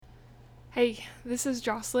Hey, this is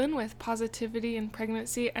Jocelyn with Positivity in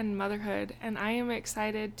Pregnancy and Motherhood, and I am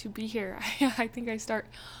excited to be here. I think I start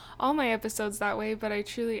all my episodes that way, but I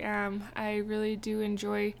truly am. I really do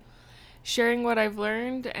enjoy sharing what I've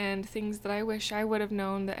learned and things that I wish I would have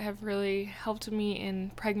known that have really helped me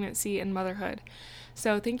in pregnancy and motherhood.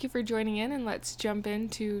 So, thank you for joining in, and let's jump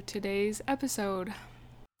into today's episode.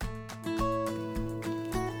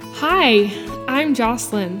 Hi, I'm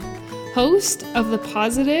Jocelyn, host of the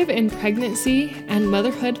Positive in Pregnancy and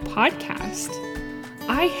Motherhood podcast.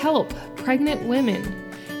 I help pregnant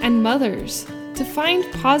women and mothers to find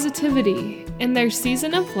positivity in their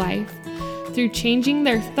season of life through changing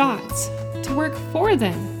their thoughts to work for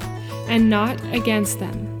them and not against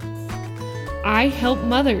them. I help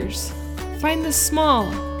mothers find the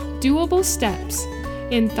small, doable steps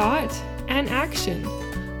in thought and action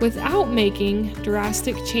without making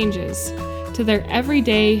drastic changes to their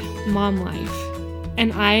everyday mom life.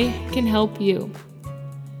 And I can help you.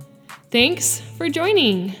 Thanks for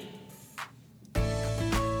joining.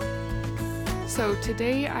 So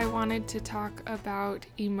today I wanted to talk about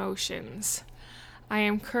emotions. I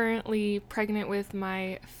am currently pregnant with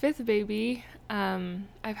my 5th baby.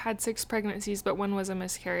 I've had 6 pregnancies, but one was a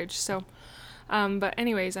miscarriage. But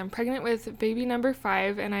anyways, I'm pregnant with baby number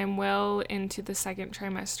 5, and I'm well into the 2nd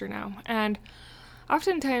trimester now. And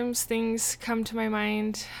oftentimes things come to my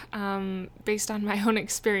mind based on my own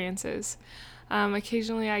experiences.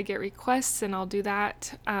 Occasionally I get requests and I'll do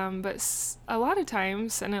that, but a lot of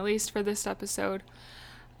times, and at least for this episode,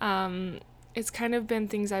 it's kind of been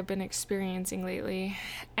things I've been experiencing lately.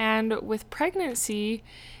 And with pregnancy,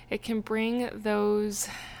 it can bring those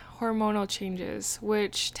hormonal changes,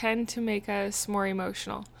 which tend to make us more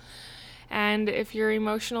emotional. And if you're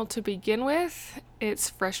emotional to begin with, it's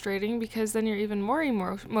frustrating because then you're even more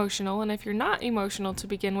emotional. And if you're not emotional to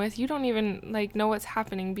begin with, you don't even know what's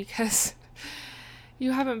happening because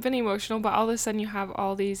you haven't been emotional, but all of a sudden you have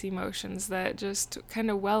all these emotions that just kind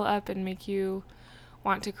of well up and make you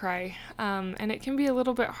want to cry. And it can be a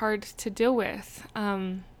little bit hard to deal with,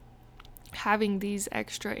 having these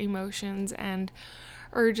extra emotions and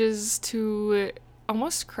urges to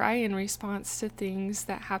almost cry in response to things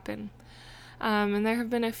that happen. And there have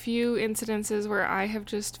been a few incidences where I have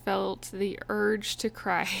just felt the urge to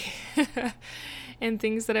cry in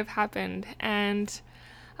things that have happened. And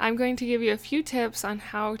I'm going to give you a few tips on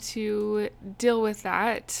how to deal with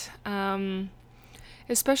that,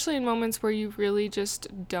 especially in moments where you really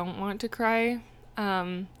just don't want to cry.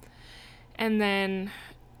 And then,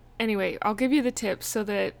 anyway, I'll give you the tips so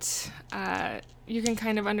that you can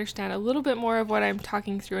kind of understand a little bit more of what I'm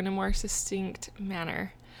talking through in a more succinct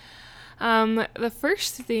manner. The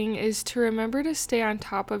first thing is to remember to stay on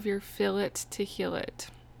top of your feel it to heal it.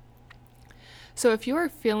 So if you are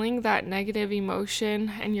feeling that negative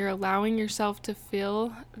emotion and you're allowing yourself to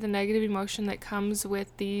feel the negative emotion that comes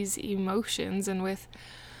with these emotions and with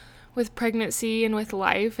pregnancy and with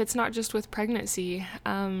life, it's not just with pregnancy.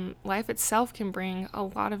 Life itself can bring a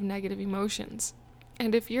lot of negative emotions.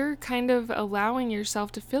 And if you're kind of allowing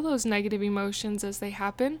yourself to feel those negative emotions as they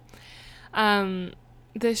happen,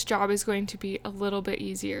 this job is going to be a little bit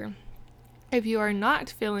easier. If you are not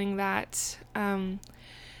feeling that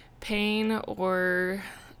pain or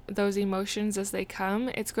those emotions as they come,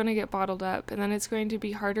 it's going to get bottled up, and then it's going to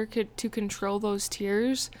be harder to control those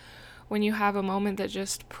tears when you have a moment that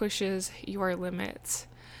just pushes your limits.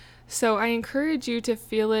 So I encourage you to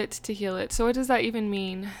feel it to heal it. So what does that even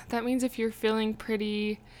mean? That means if you're feeling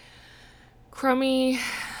pretty crummy,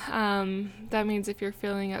 that means if you're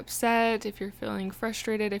feeling upset, if you're feeling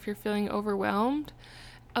frustrated, if you're feeling overwhelmed,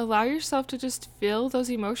 allow yourself to just feel those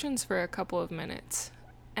emotions for a couple of minutes.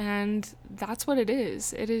 And that's what it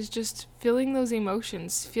is. It is just feeling those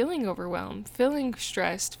emotions, feeling overwhelmed, feeling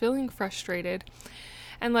stressed, feeling frustrated,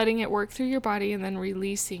 and letting it work through your body and then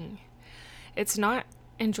releasing. It's not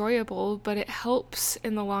enjoyable, but it helps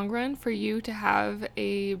in the long run for you to have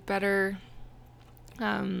a better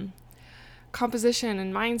composition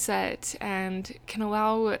and mindset, and can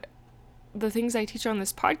allow the things I teach on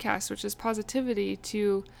this podcast, which is positivity,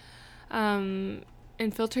 to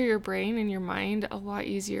infiltrate your brain and your mind a lot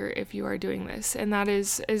easier if you are doing this. And that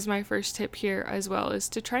is my first tip here as well, is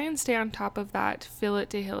to try and stay on top of that, feel it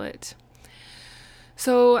to heal it.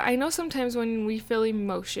 So I know sometimes when we feel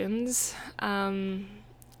emotions,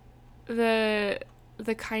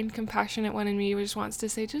 the kind, compassionate one in me just wants to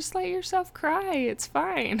say, just let yourself cry, it's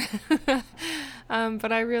fine.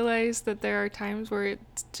 But I realize that there are times where it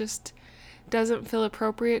just doesn't feel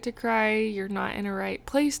appropriate to cry, you're not in a right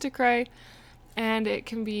place to cry, And it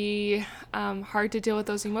can be hard to deal with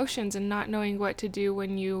those emotions and not knowing what to do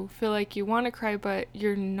when you feel like you want to cry, but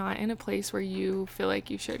you're not in a place where you feel like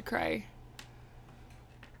you should cry.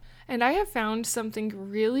 And I have found something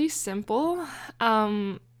really simple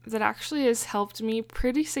that actually has helped me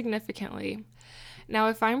pretty significantly. Now,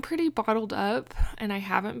 if I'm pretty bottled up and I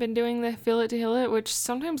haven't been doing the feel it to heal it, which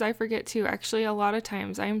sometimes I forget too, actually, a lot of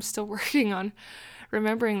times I am still working on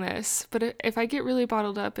remembering this, but if I get really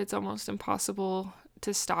bottled up, it's almost impossible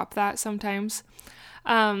to stop that sometimes.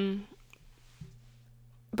 Um,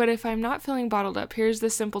 but if I'm not feeling bottled up, here's the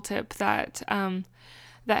simple tip that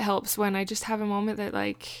helps when I just have a moment that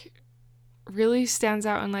like really stands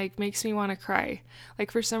out and like makes me want to cry.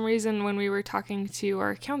 Like for some reason when we were talking to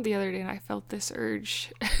our account the other day and I felt this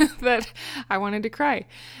urge that I wanted to cry,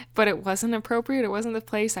 but it wasn't appropriate. It wasn't the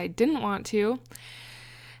place. I didn't want to.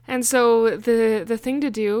 And so the thing to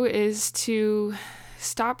do is to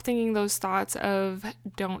stop thinking those thoughts of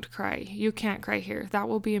don't cry. You can't cry here. That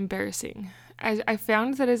will be embarrassing. I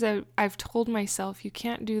found that as I've told myself, you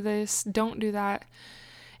can't do this, don't do that,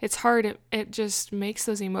 it's hard. It just makes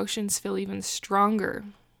those emotions feel even stronger.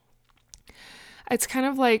 It's kind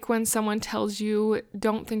of like when someone tells you,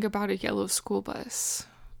 don't think about a yellow school bus.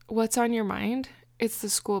 What's on your mind? It's the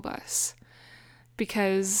school bus.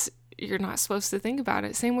 Because you're not supposed to think about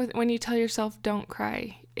it. Same with when you tell yourself, don't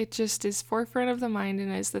cry. It just is forefront of the mind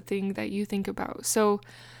and is the thing that you think about. So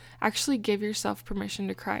actually give yourself permission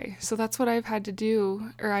to cry. So that's what I've had to do,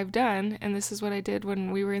 or I've done, and this is what I did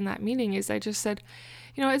when we were in that meeting, is I just said,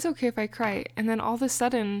 it's okay if I cry. And then all of a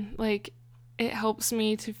sudden, like, it helps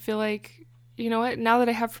me to feel like, you know what, now that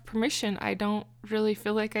I have permission, I don't really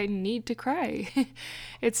feel like I need to cry.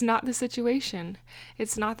 It's not the situation.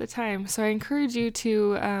 It's not the time. So I encourage you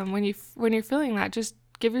to, when you're feeling that, just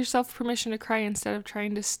give yourself permission to cry instead of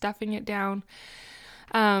trying to stuffing it down.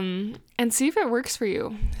 And see if it works for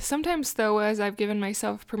you. Sometimes, though, as I've given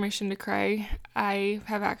myself permission to cry, I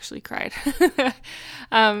have actually cried.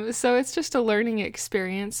 So it's just a learning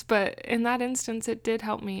experience, but in that instance, it did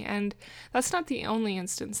help me, and that's not the only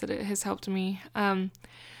instance that it has helped me.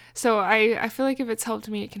 So I feel like if it's helped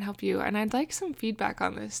me, it can help you, and I'd like some feedback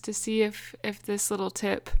on this to see if this little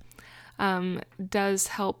tip does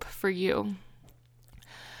help for you.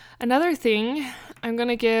 Another thing I'm going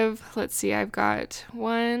to give, let's see, I've got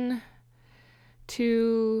 1,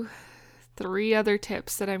 2, 3 other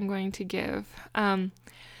tips that I'm going to give.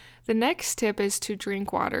 The next tip is to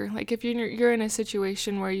drink water. Like if you're in a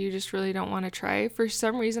situation where you just really don't want to try, for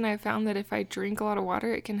some reason I found that if I drink a lot of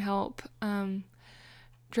water, it can help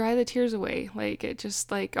dry the tears away. Like it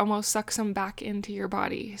just like almost sucks them back into your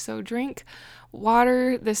body. So drink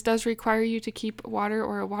water. This does require you to keep water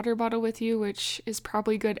or a water bottle with you, which is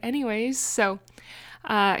probably good anyways. So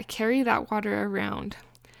carry that water around.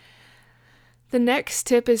 The next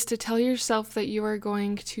tip is to tell yourself that you are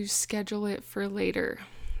going to schedule it for later.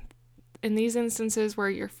 In these instances where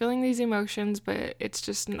you're feeling these emotions, but it's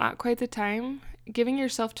just not quite the time, giving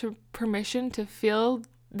yourself permission to feel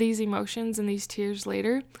these emotions and these tears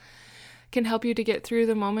later can help you to get through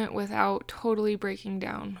the moment without totally breaking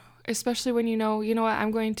down. Especially when you know what,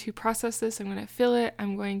 I'm going to process this, I'm going to feel it,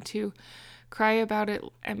 I'm going to cry about it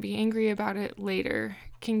and be angry about it later,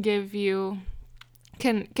 can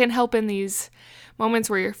help in these moments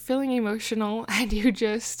where you're feeling emotional and you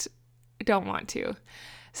just don't want to.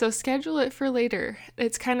 So schedule it for later.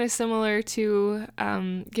 It's kind of similar to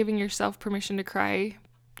giving yourself permission to cry.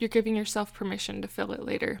 You're giving yourself permission to feel it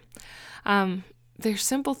later. They're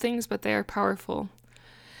simple things, but they are powerful.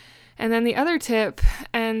 And then the other tip,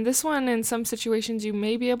 and this one in some situations you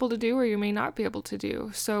may be able to do or you may not be able to do.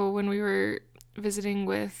 So when we were visiting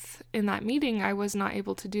in that meeting, I was not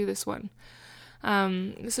able to do this one.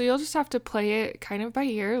 So you'll just have to play it kind of by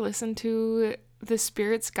ear, listen to the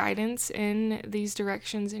Spirit's guidance in these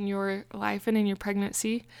directions in your life and in your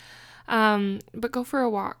pregnancy. But go for a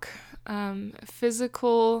walk.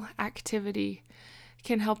 Physical activity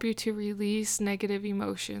can help you to release negative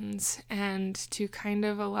emotions and to kind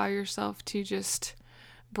of allow yourself to just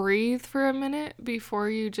breathe for a minute before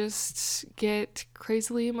you just get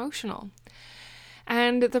crazily emotional.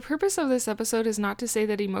 And the purpose of this episode is not to say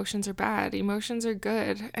that emotions are bad. Emotions are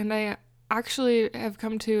good. And I actually have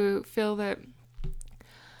come to feel that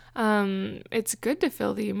it's good to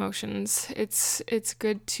feel the emotions. It's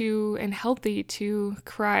good to and healthy to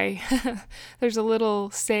cry. There's a little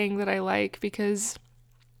saying that I like because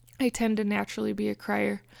I tend to naturally be a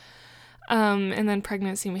crier. And then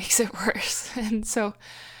pregnancy makes it worse. And so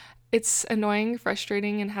it's annoying,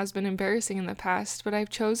 frustrating, and has been embarrassing in the past, but I've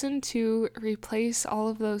chosen to replace all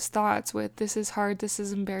of those thoughts with this is hard, this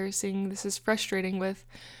is embarrassing, this is frustrating with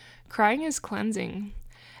crying is cleansing.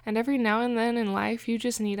 And every now and then in life, you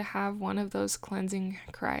just need to have one of those cleansing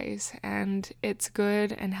cries. And it's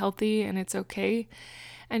good and healthy and it's okay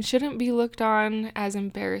and shouldn't be looked on as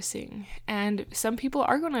embarrassing. And some people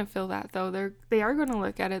are going to feel that, though. They are going to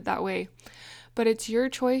look at it that way. But it's your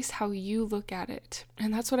choice how you look at it.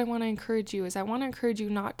 And that's what I want to encourage you, is I want to encourage you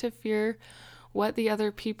not to fear what the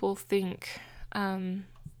other people think.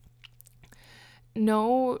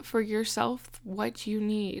 Know for yourself what you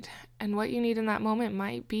need, and what you need in that moment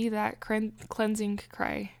might be that cleansing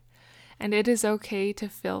cry, and it is okay to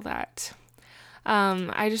feel that.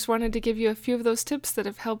 I just wanted to give you a few of those tips that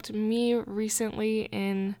have helped me recently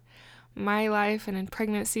in my life and in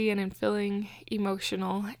pregnancy and in feeling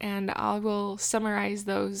emotional, and I will summarize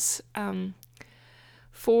those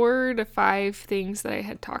 4 to 5 things that I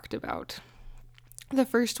had talked about. The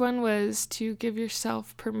first one was to give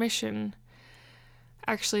yourself permission.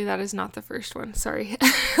 Actually, that is not the first one. Sorry.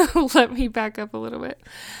 Let me back up a little bit.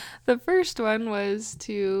 The first one was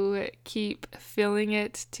to keep feeling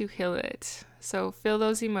it to heal it. So feel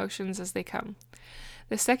those emotions as they come.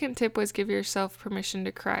 The second tip was give yourself permission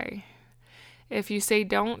to cry. If you say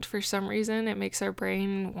don't for some reason, it makes our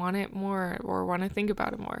brain want it more or want to think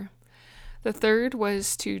about it more. The third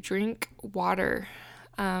was to drink water.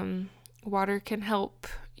 Water can help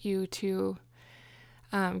you to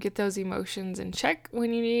get those emotions in check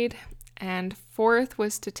when you need. And fourth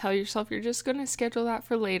was to tell yourself you're just going to schedule that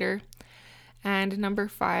for later. And number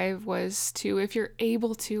 5 was to, if you're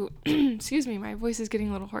able to, excuse me, my voice is getting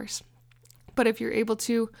a little hoarse. But if you're able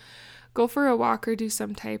to, go for a walk or do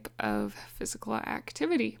some type of physical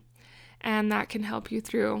activity. And that can help you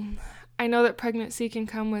through. I know that pregnancy can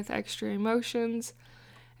come with extra emotions,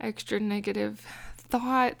 extra negative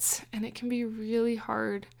thoughts, and it can be really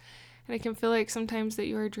hard. And it can feel like sometimes that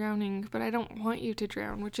you are drowning, but I don't want you to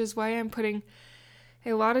drown, which is why I'm putting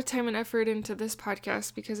a lot of time and effort into this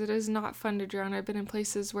podcast, because it is not fun to drown. I've been in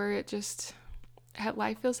places where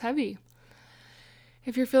life feels heavy.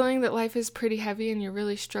 If you're feeling that life is pretty heavy and you're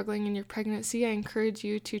really struggling in your pregnancy, I encourage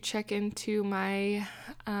you to check into my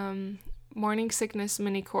morning sickness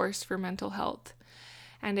mini course for mental health.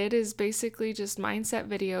 And it is basically just mindset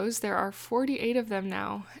videos. There are 48 of them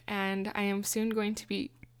now, and I am soon going to be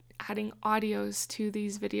adding audios to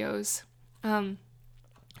these videos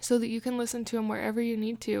so that you can listen to them wherever you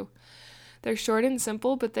need to. They're short and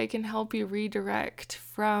simple, but they can help you redirect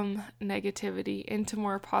from negativity into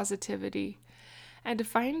more positivity and to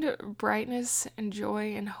find brightness and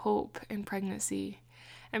joy and hope in pregnancy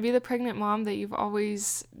and be the pregnant mom that you've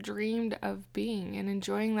always dreamed of being and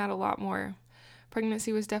enjoying that a lot more.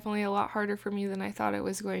 Pregnancy was definitely a lot harder for me than I thought it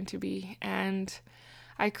was going to be, and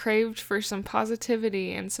I craved for some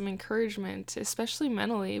positivity and some encouragement, especially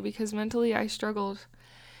mentally, because mentally I struggled.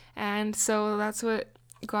 And so that's what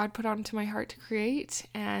God put onto my heart to create,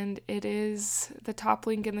 and it is the top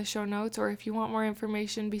link in the show notes. Or if you want more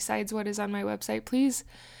information besides what is on my website, please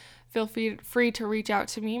feel free to reach out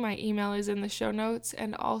to me. My email is in the show notes,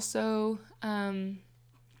 and also I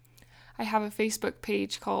have a Facebook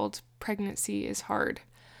page called Pregnancy is Hard,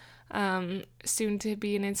 soon to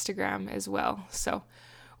be an Instagram as well. So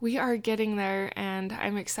we are getting there, and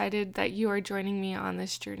I'm excited that you are joining me on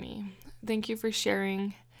this journey. Thank you for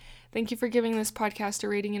sharing. Thank you for giving this podcast a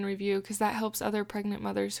rating and review, because that helps other pregnant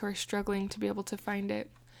mothers who are struggling to be able to find it.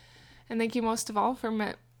 And thank you most of all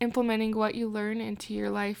for implementing what you learn into your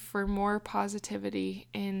life for more positivity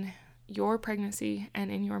in your pregnancy and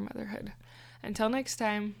in your motherhood. Until next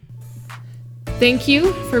time. Thank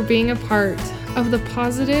you for being a part of the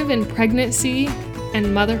Positive in Pregnancy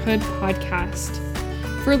and Motherhood podcast,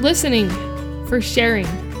 for listening, for sharing,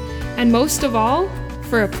 and most of all,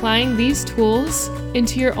 for applying these tools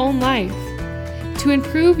into your own life to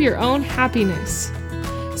improve your own happiness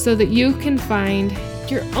so that you can find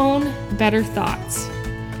your own better thoughts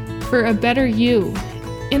for a better you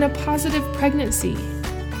in a positive pregnancy,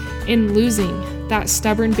 in losing that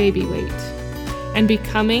stubborn baby weight, and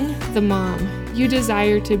becoming the mom you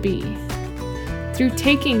desire to be through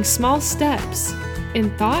taking small steps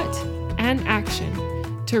in thought and action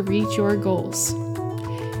to reach your goals.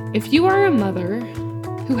 If you are a mother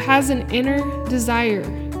who has an inner desire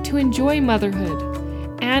to enjoy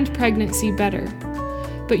motherhood and pregnancy better,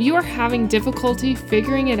 but you are having difficulty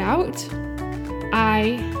figuring it out,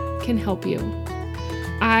 I can help you.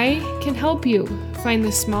 I can help you find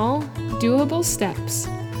the small, doable steps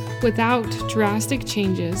without drastic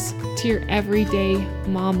changes to your everyday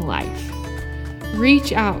mom life.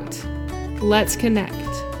 Reach out, let's connect,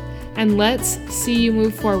 and let's see you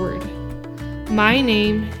move forward. My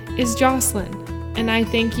name is Jocelyn, and I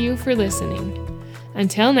thank you for listening.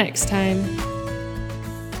 Until next time.